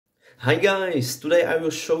Hi guys, today I will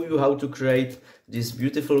show you how to create this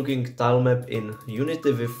beautiful looking tile map in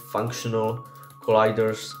Unity with functional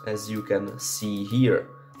colliders, as you can see here.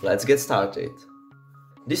 Let's get started.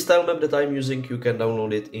 This tile map that I'm using, you can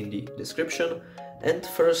download it in the description. And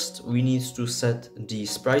first we need to set the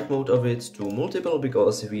sprite mode of it to multiple,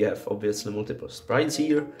 because we have obviously multiple sprites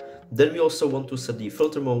here. Then we also want to set the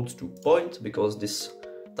filter mode to point, because this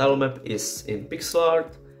tile map is in pixel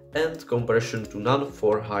art, and compression to none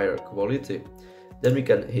for higher quality. Then we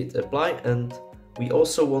can hit apply, and we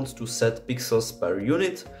also want to set pixels per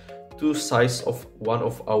unit to size of one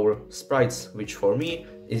of our sprites, which for me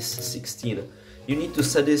is 16. You need to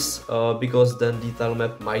set this because then the tile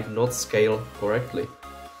map might not scale correctly.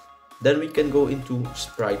 Then we can go into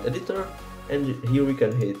sprite editor, and here we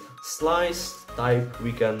can hit slice, type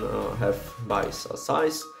we can have by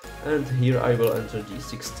size, and here I will enter the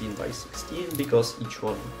 16 by 16 because each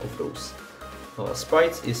one of those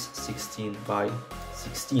sprites is 16 by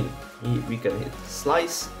 16. We can hit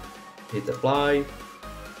slice, hit apply.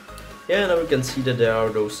 Yeah, now we can see that there are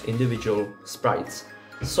those individual sprites.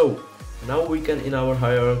 So now we can in our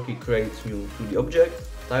hierarchy create new 2D object,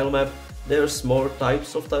 tile map. There are more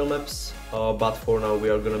types of tile maps, but for now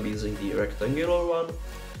we are gonna be using the rectangular one.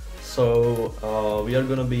 So we are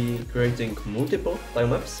gonna be creating multiple tile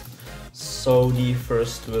maps. So the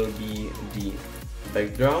first will be the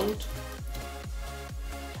background.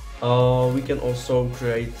 We can also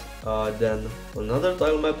create then another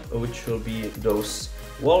tile map, which will be those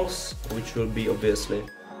walls, which will be obviously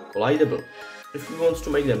collidable. If we want to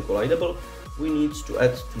make them collidable, we need to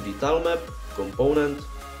add to the tile map component,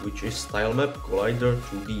 which is Tilemap collider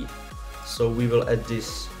 2D. So we will add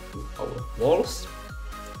this to our walls.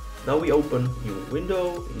 Now we open new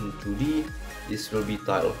window in 2D. This will be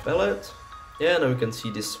tile palette. Yeah, now you can see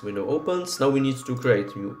this window opens. Now we need to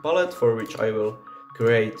create new palette, for which I will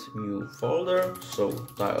create new folder. So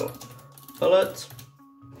tile palette,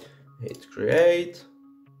 hit create,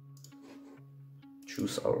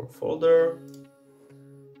 choose our folder.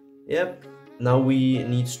 Yep. Now we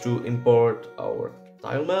need to import our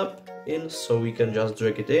tile map in, so we can just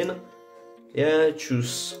drag it in. Yeah,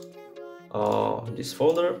 choose this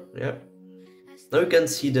folder. Yeah. Now you can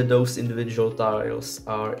see that those individual tiles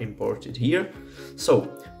are imported here. So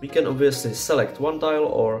we can obviously select one tile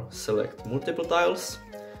or select multiple tiles.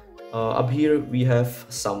 Up here we have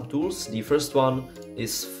some tools. The first one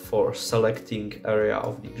is for selecting area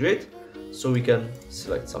of the grid. So we can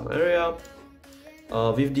select some area.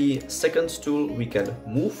 With the second tool we can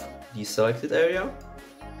move the selected area.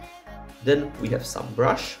 Then we have some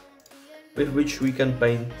brush, with which we can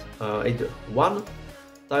paint either one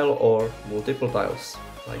tile or multiple tiles,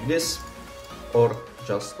 like this, or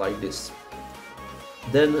just like this.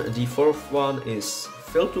 Then the fourth one is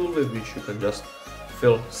fill tool, with which you can just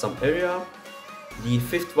fill some area. The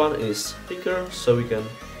fifth one is picker, so we can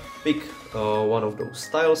pick one of those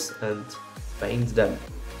tiles and paint them.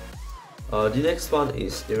 The next one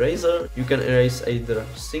is eraser. You can erase either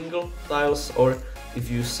single tiles, or if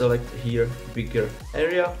you select here bigger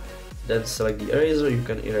area, then select the eraser, you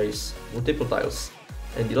can erase multiple tiles.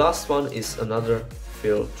 And the last one is another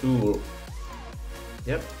fill tool.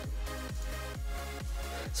 Yep.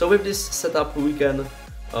 So with this setup we can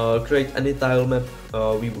create any tile map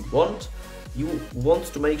we would want. You want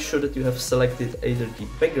to make sure that you have selected either the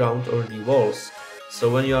background or the walls. So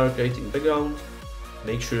when you are creating background,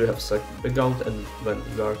 make sure you have selected background, and when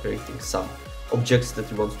you are creating some objects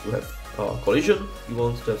that you want to have collision, you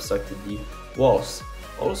want to have selected the walls.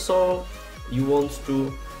 Also, you want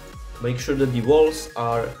to make sure that the walls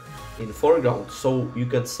are in foreground, so you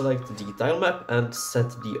can select the tile map and set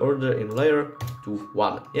the order in layer to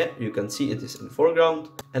 1. Yeah, you can see it is in foreground,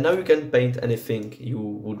 and now you can paint anything you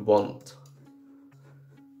would want.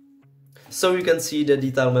 So you can see that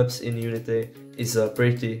the tile maps in Unity is a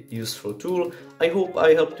pretty useful tool. I hope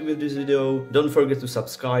I helped you with this video. Don't forget to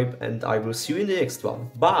subscribe, and I will see you in the next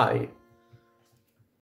one. Bye!